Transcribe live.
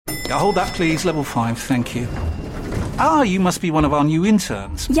Hold that, please. Level 5, thank you. Ah, you must be one of our new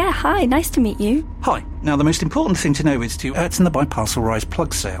interns. Yeah, hi, nice to meet you. Hi. Now, the most important thing to know is to in the Biparcel Rise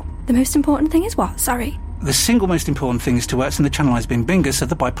plug sale. The most important thing is what? Sorry. The single most important thing is to in the Channelized Bin Bingus of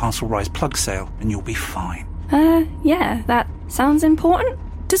the Biparcel Rise plug sale, and you'll be fine. Yeah, that sounds important.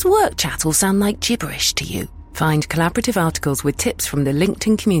 Does work chat all sound like gibberish to you? Find collaborative articles with tips from the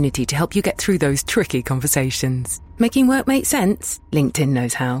LinkedIn community to help you get through those tricky conversations. Making work make sense? LinkedIn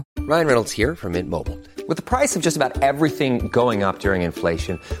knows how. Ryan Reynolds here from Mint Mobile. With the price of just about everything going up during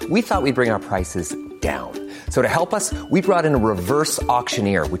inflation, we thought we'd bring our prices down. So to help us, we brought in a reverse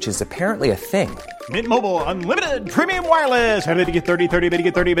auctioneer, which is apparently a thing. Mint Mobile Unlimited Premium Wireless. How to get 30, 30, bit to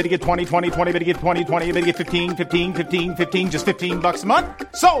get 30, bit to get 20, 20, 20, bit to get 20, 20, bit to get 15, 15, 15, 15, just $15 a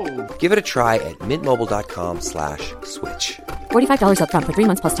month? Sold! Give it a try at mintmobile.com/switch. $45 up front for 3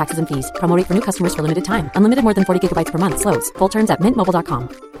 months plus taxes and fees. Promo rate for new customers for limited time. Unlimited more than 40 gigabytes per month. Slows full terms at mintmobile.com.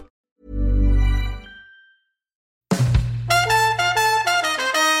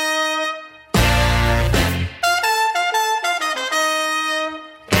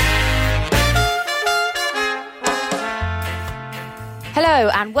 Hello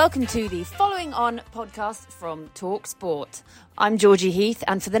and welcome to the Following On podcast from TalkSport. I'm Georgie Heath,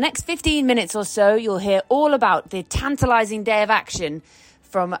 and for the next 15 minutes or so you'll hear all about the tantalising day of action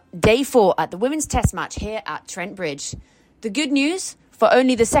from day 4 at the Women's Test match here at Trent Bridge. The good news, for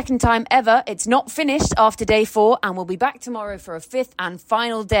only the second time ever, it's not finished after day 4 and we'll be back tomorrow for a 5th and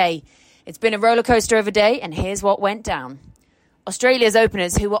final day. It's been a rollercoaster of a day, and here's what went down. Australia's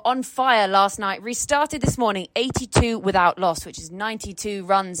openers, who were on fire last night, restarted this morning 82 without loss, which is 92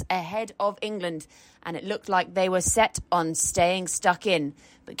 runs ahead of England, and it looked like they were set on staying stuck in.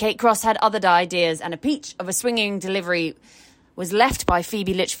 But Kate Cross had other ideas, and a peach of a swinging delivery was left by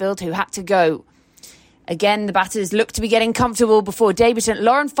Phoebe Litchfield, who had to go. Again, the batters looked to be getting comfortable before debutant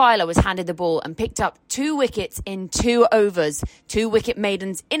Lauren Filer was handed the ball and picked up 2 wickets in 2 overs, 2 wicket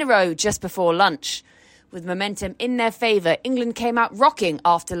maidens in a row just before lunch. With momentum in their favour, England came out rocking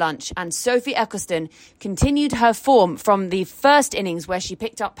after lunch, and Sophie Ecclestone continued her form from the first innings, where she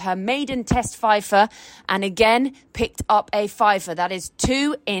picked up her maiden test fifer and again picked up a fifer. That is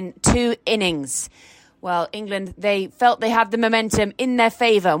 2 in 2 innings. Well, England, they felt they had the momentum in their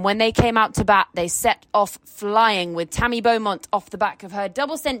favour, and when they came out to bat, they set off flying with Tammy Beaumont off the back of her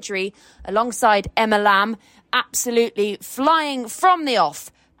double century alongside Emma Lamb, absolutely flying from the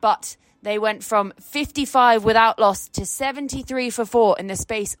off. But they went from 55 without loss to 73 for 4 in the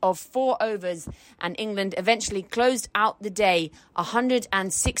space of 4 overs, and England eventually closed out the day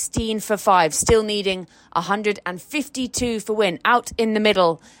 116 for 5, still needing 152 for win. Out in the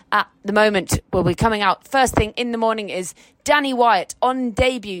middle at the moment, will be coming out first thing in the morning, is Danni Wyatt on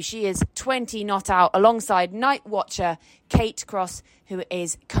debut. She is 20 not out alongside night watcher Kate Cross, who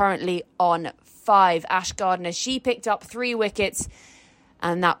is currently on 5. Ash Gardner, she picked up 3 wickets.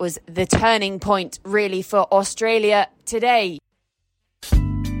 And that was the turning point, really, for Australia today.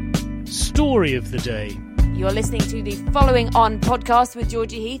 Story of the day. You're listening to the Following On podcast with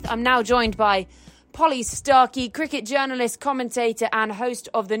Georgie Heath. I'm now joined by Polly Starkey, cricket journalist, commentator and host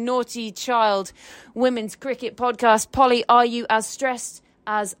of the Naughty Child Women's Cricket podcast. Polly, are you as stressed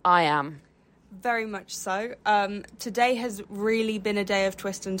as I am? Very much so. Today has really been a day of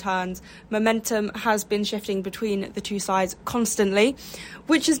twists and turns. Momentum has been shifting between the two sides constantly,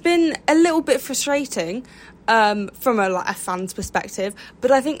 which has been a little bit frustrating from a fan's perspective.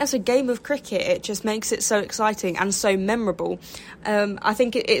 But I think as a game of cricket, it just makes it so exciting and so memorable. I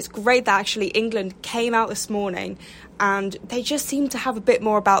think it's great that actually England came out this morning and they just seem to have a bit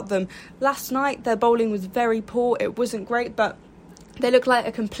more about them. Last night, their bowling was very poor. It wasn't great, but they look like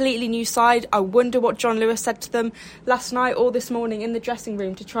a completely new side. I wonder what John Lewis said to them last night or this morning in the dressing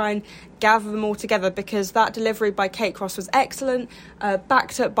room to try and gather them all together, because that delivery by Kate Cross was excellent,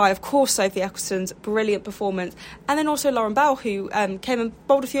 backed up by, of course, Sophie Ecclestone's brilliant performance, and then also Lauren Bell, who came and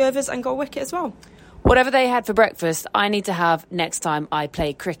bowled a few overs and got a wicket as well. Whatever they had for breakfast, I need to have next time I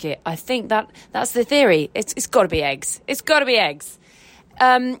play cricket. I think that's the theory. It's got to be eggs. It's got to be eggs.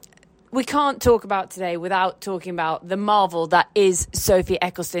 We can't talk about today without talking about the marvel that is Sophie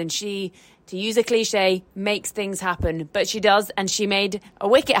Ecclestone. She, to use a cliche, makes things happen, but she does, and she made a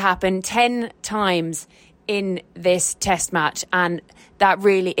wicket happen 10 times in this test match, and that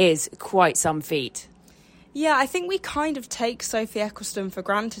really is quite some feat. Yeah, I think we kind of take Sophie Ecclestone for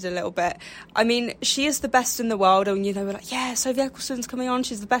granted a little bit. I mean, she is the best in the world, and we're like, yeah, Sophie Ecclestone's coming on,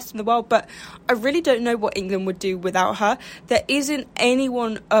 she's the best in the world, but I really don't know what England would do without her. There isn't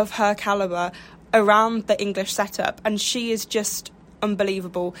anyone of her calibre around the English setup, and she is just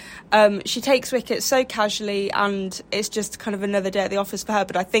unbelievable. She takes wickets so casually, and it's just kind of another day at the office for her.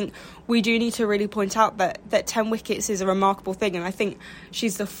 But I think we do need to really point out that 10 wickets is a remarkable thing, and I think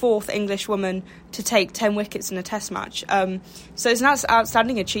she's the 4th English woman to take 10 wickets in a Test match. So it's an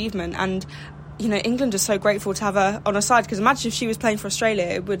outstanding achievement, and England is so grateful to have her on her side, because imagine if she was playing for Australia,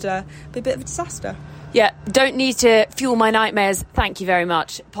 it would be a bit of a disaster. Yeah, don't need to fuel my nightmares. Thank you very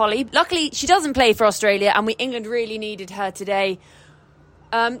much, Polly. Luckily, she doesn't play for Australia, and England really needed her today.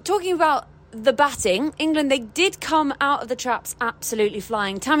 Talking about the batting, England, they did come out of the traps absolutely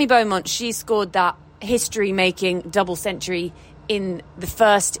flying. Tammy Beaumont, she scored that history-making double century in the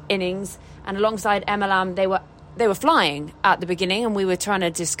first innings, and alongside Emma Lamb, they were flying at the beginning, and we were trying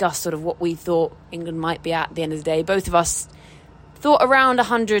to discuss sort of what we thought England might be at the end of the day. Both of us thought around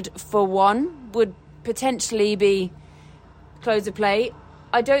 100 for 1 would potentially be close of play.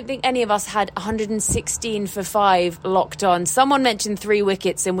 I don't think any of us had 116 for 5 locked on. Someone mentioned 3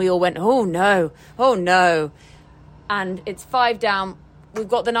 wickets and we all went, oh no. And it's 5 down. We've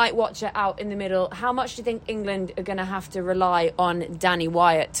got the night watcher out in the middle. How much do you think England are going to have to rely on Danni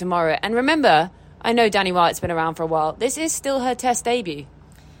Wyatt tomorrow? And remember, I know Danni Wyatt's been around for a while. This is still her Test debut.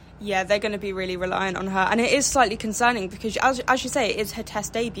 Yeah, they're going to be really reliant on her. And it is slightly concerning because, as you say, it is her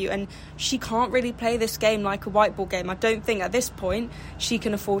Test debut and she can't really play this game like a white ball game. I don't think at this point she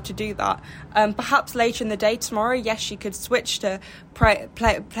can afford to do that. Perhaps later in the day tomorrow, yes, she could switch to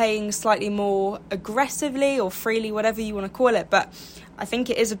playing slightly more aggressively or freely, whatever you want to call it. But I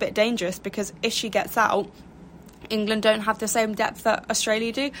think it is a bit dangerous because if she gets out, England don't have the same depth that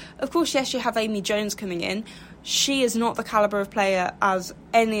Australia do. Of course, yes, you have Amy Jones coming in. She is not the calibre of player as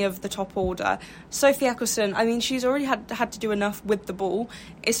any of the top order. Sophie Ecclestone, I mean, she's already had to do enough with the ball.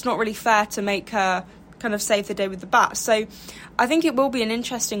 It's not really fair to make her kind of save the day with the bat. So I think it will be an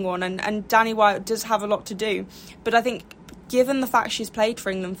interesting one, and Danni Wyatt does have a lot to do. But I think given the fact she's played for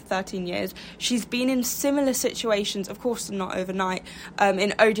England for 13 years, she's been in similar situations, of course not overnight,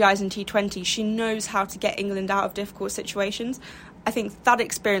 in ODIs and T20. She knows how to get England out of difficult situations. I think that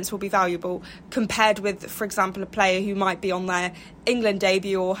experience will be valuable compared with, for example, a player who might be on their England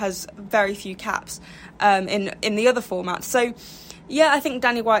debut or has very few caps in the other formats. So, yeah, I think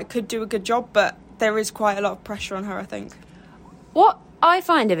Danni Wyatt could do a good job, but there is quite a lot of pressure on her, I think. What I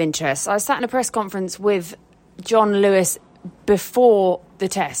find of interest, I sat in a press conference with John Lewis before the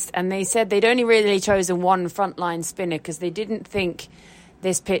Test, and they said they'd only really chosen one frontline spinner because they didn't think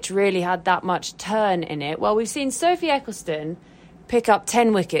this pitch really had that much turn in it. Well, we've seen Sophie Ecclestone pick up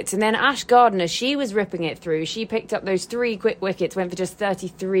 10 wickets, and then Ash Gardner, she was ripping it through. She picked up those 3 quick wickets, went for just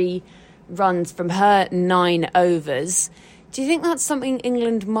 33 runs from her 9 overs. Do you think that's something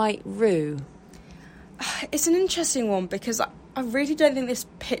England might rue? It's an interesting one because I really don't think this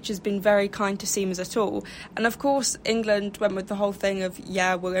pitch has been very kind to seamers at all. And of course, England went with the whole thing of,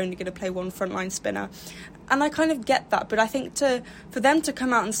 yeah, we're only going to play one frontline spinner. And I kind of get that, but I think for them to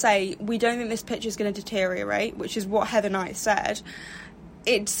come out and say, we don't think this pitch is going to deteriorate, which is what Heather Knight said,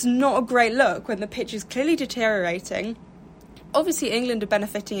 it's not a great look when the pitch is clearly deteriorating. Obviously, England are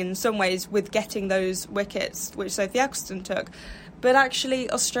benefiting in some ways with getting those wickets, which Sophie Ecclestone took. But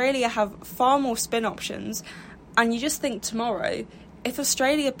actually, Australia have far more spin options. And you just think tomorrow, if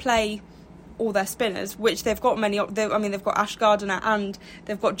Australia play all their spinners, which they've got they've got Ash Gardner and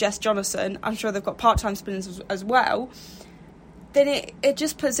they've got Jess Jonathan, I'm sure they've got part-time spinners as well, then it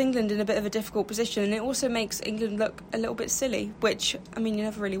just puts England in a bit of a difficult position, and it also makes England look a little bit silly, which, I mean, you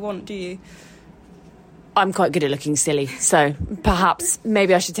never really want, do you? I'm quite good at looking silly, so perhaps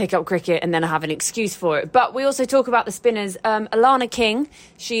maybe I should take up cricket and then I have an excuse for it. But we also talk about the spinners. Alana King,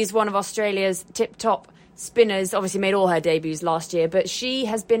 she's one of Australia's tip-top spinners, obviously made all her debuts last year, but she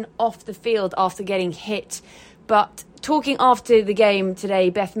has been off the field after getting hit. But talking after the game today,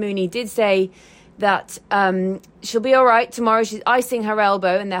 Beth Mooney did say that she'll be all right tomorrow. She's icing her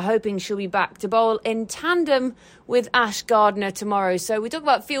elbow and they're hoping she'll be back to bowl in tandem with Ash Gardner tomorrow. So we talk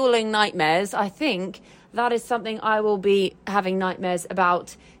about fueling nightmares. I think that is something I will be having nightmares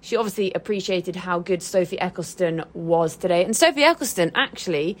about. She obviously appreciated how good Sophie Ecclestone was today. And Sophie Ecclestone,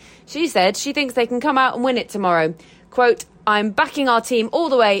 actually, she said she thinks they can come out and win it tomorrow. Quote, I'm backing our team all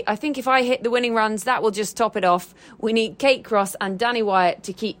the way. I think if I hit the winning runs, that will just top it off. We need Kate Cross and Danni Wyatt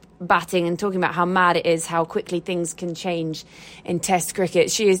to keep batting, and talking about how mad it is, how quickly things can change in Test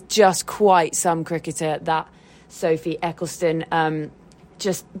cricket. She is just quite some cricketer, that Sophie Ecclestone.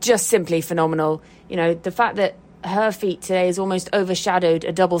 Just simply phenomenal. You know, the fact that her feat today has almost overshadowed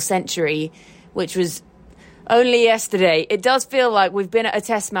a double century, which was only yesterday. It does feel like we've been at a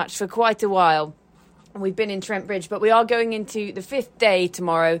Test match for quite a while. We've been in Trent Bridge, but we are going into the 5th day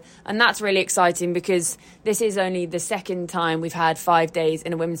tomorrow, and that's really exciting because this is only the second time we've had 5 days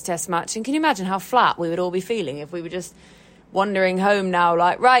in a women's test match. And can you imagine how flat we would all be feeling if we were just wandering home now,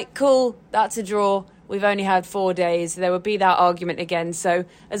 like, right, cool, that's a draw. We've only had 4 days. There would be that argument again. So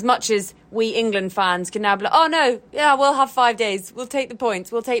as much as we England fans can now be like, oh, no, yeah, we'll have 5 days. We'll take the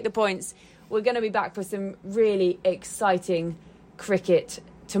points. We're going to be back for some really exciting cricket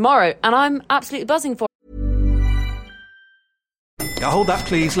tomorrow, and I'm absolutely buzzing for it. Hold that,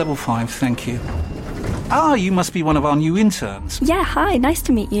 please. Level 5, thank you. You must be one of our new interns. Yeah, hi, nice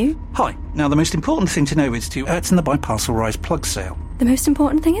to meet you. Hi. Now, the most important thing to know is to in the Biparcel Rise plug sale. The most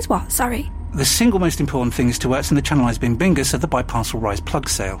important thing is what? Sorry. The single most important thing is to in the Channel Eyes Bin Bingus of the Biparcel Rise plug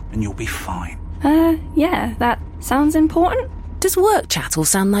sale, and you'll be fine. Yeah, that sounds important. Does work chat all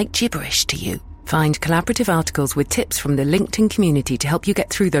sound like gibberish to you? Find collaborative articles with tips from the LinkedIn community to help you get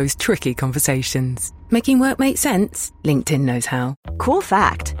through those tricky conversations. Making work make sense? LinkedIn knows how. Cool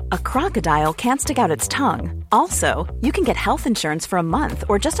fact, a crocodile can't stick out its tongue. Also, you can get health insurance for a month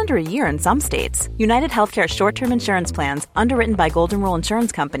or just under a year in some states. United Healthcare short-term insurance plans, underwritten by Golden Rule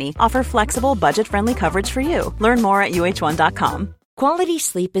Insurance Company, offer flexible, budget-friendly coverage for you. Learn more at UH1.com. Quality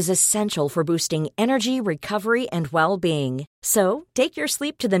sleep is essential for boosting energy, recovery, and well-being. So, take your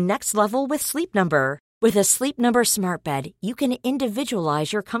sleep to the next level with Sleep Number. With a Sleep Number smart bed, you can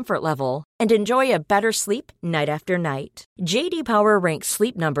individualize your comfort level and enjoy a better sleep night after night. J.D. Power ranks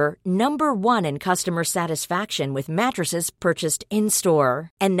Sleep Number number 1 in customer satisfaction with mattresses purchased in-store.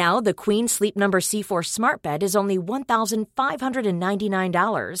 And now the Queen Sleep Number C4 smart bed is only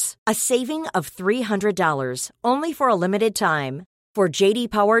 $1,599, a saving of $300, only for a limited time. For J.D.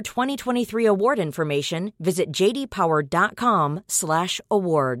 Power 2023 award information, visit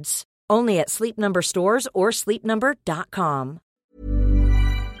jdpower.com/awards. Only at Sleep Number stores or sleepnumber.com.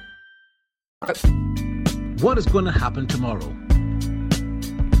 What is going to happen tomorrow?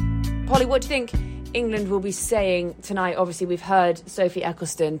 Polly, what do you think England will be saying tonight? Obviously, we've heard Sophie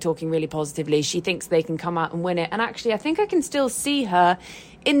Ecclestone talking really positively. She thinks they can come out and win it. And actually, I think I can still see her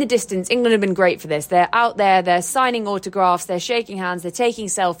in the distance. England have been great for this. They're out there, they're signing autographs, they're shaking hands, they're taking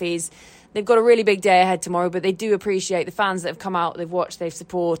selfies. They've got a really big day ahead tomorrow, but they do appreciate the fans that have come out, they've watched, they've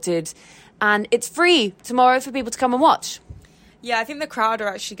supported. And it's free tomorrow for people to come and watch. Yeah, I think the crowd are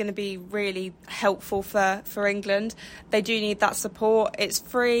actually going to be really helpful for England. They do need that support. It's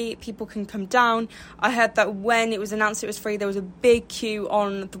free. People can come down. I heard that when it was announced it was free, there was a big queue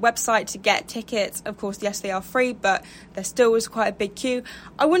on the website to get tickets. Of course, yes, they are free, but there still was quite a big queue.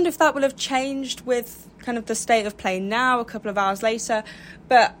 I wonder if that will have changed with kind of the state of play now, a couple of hours later.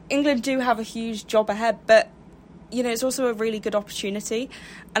 But England do have a huge job ahead, but you know, it's also a really good opportunity.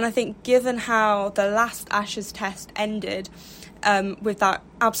 And I think given how the last Ashes test ended, with that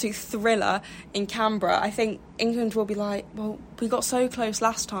absolute thriller in Canberra, I think England will be like, well, we got so close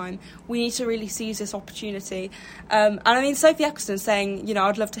last time. We need to really seize this opportunity. And I mean, Sophie Ecclestone saying, you know,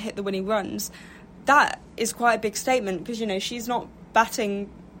 I'd love to hit the winning runs. That is quite a big statement because, you know, she's not batting,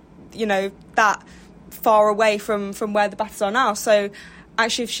 you know, that far away from where the batters are now. So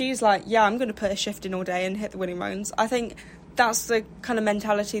actually, if she's like, yeah, I'm going to put a shift in all day and hit the winning runs, I think that's the kind of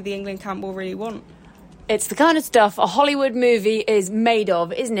mentality the England camp will really want. It's the kind of stuff a Hollywood movie is made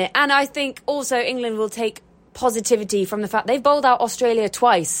of, isn't it? And I think also England will take positivity from the fact they've bowled out Australia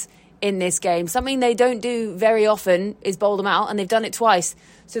twice in this game. Something they don't do very often is bowl them out, and they've done it twice.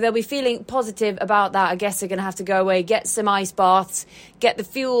 So they'll be feeling positive about that. I guess they're going to have to go away, get some ice baths, get the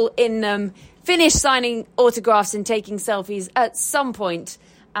fuel in them, finish signing autographs and taking selfies at some point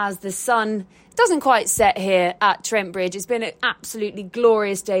as the sun doesn't quite set here at Trent Bridge. It's been an absolutely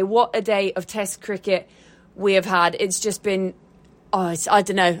glorious day. What a day of Test cricket we have had. It's just been, I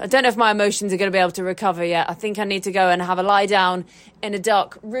don't know. I don't know if my emotions are going to be able to recover yet. I think I need to go and have a lie down in a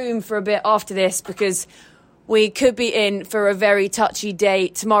dark room for a bit after this because we could be in for a very touchy day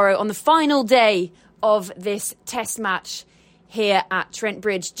tomorrow on the final day of this Test match here at Trent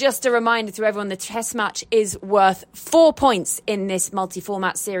Bridge. Just a reminder to everyone, the Test match is worth 4 points in this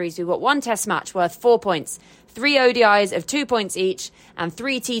multi-format series. We've got one Test match worth 4 points, 3 ODIs of 2 points each, and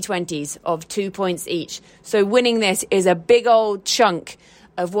 3 T20s of 2 points each. So winning this is a big old chunk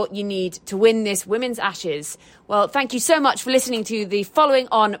of what you need to win this Women's Ashes. Well, thank you so much for listening to the Following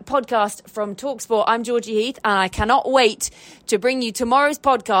On podcast from TalkSport. I'm Georgie Heath, and I cannot wait to bring you tomorrow's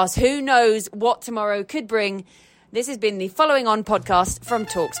podcast. Who knows what tomorrow could bring? This has been the Following On podcast from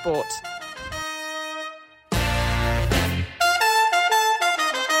TalkSport.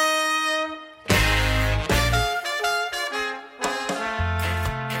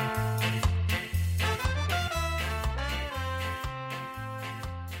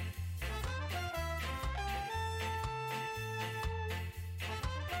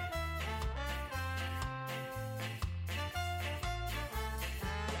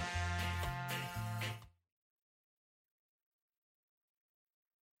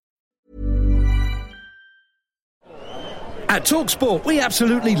 At TalkSport, we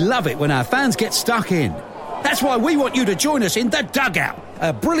absolutely love it when our fans get stuck in. That's why we want you to join us in The Dugout,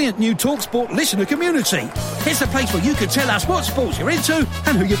 a brilliant new TalkSport listener community. It's a place where you can tell us what sports you're into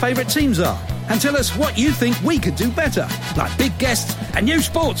and who your favourite teams are. And tell us what you think we could do better, like big guests and new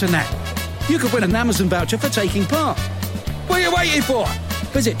sports and that. You could win an Amazon voucher for taking part. What are you waiting for?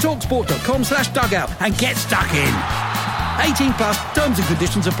 Visit TalkSport.com/dugout and get stuck in. 18 plus, terms and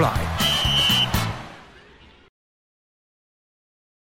conditions apply.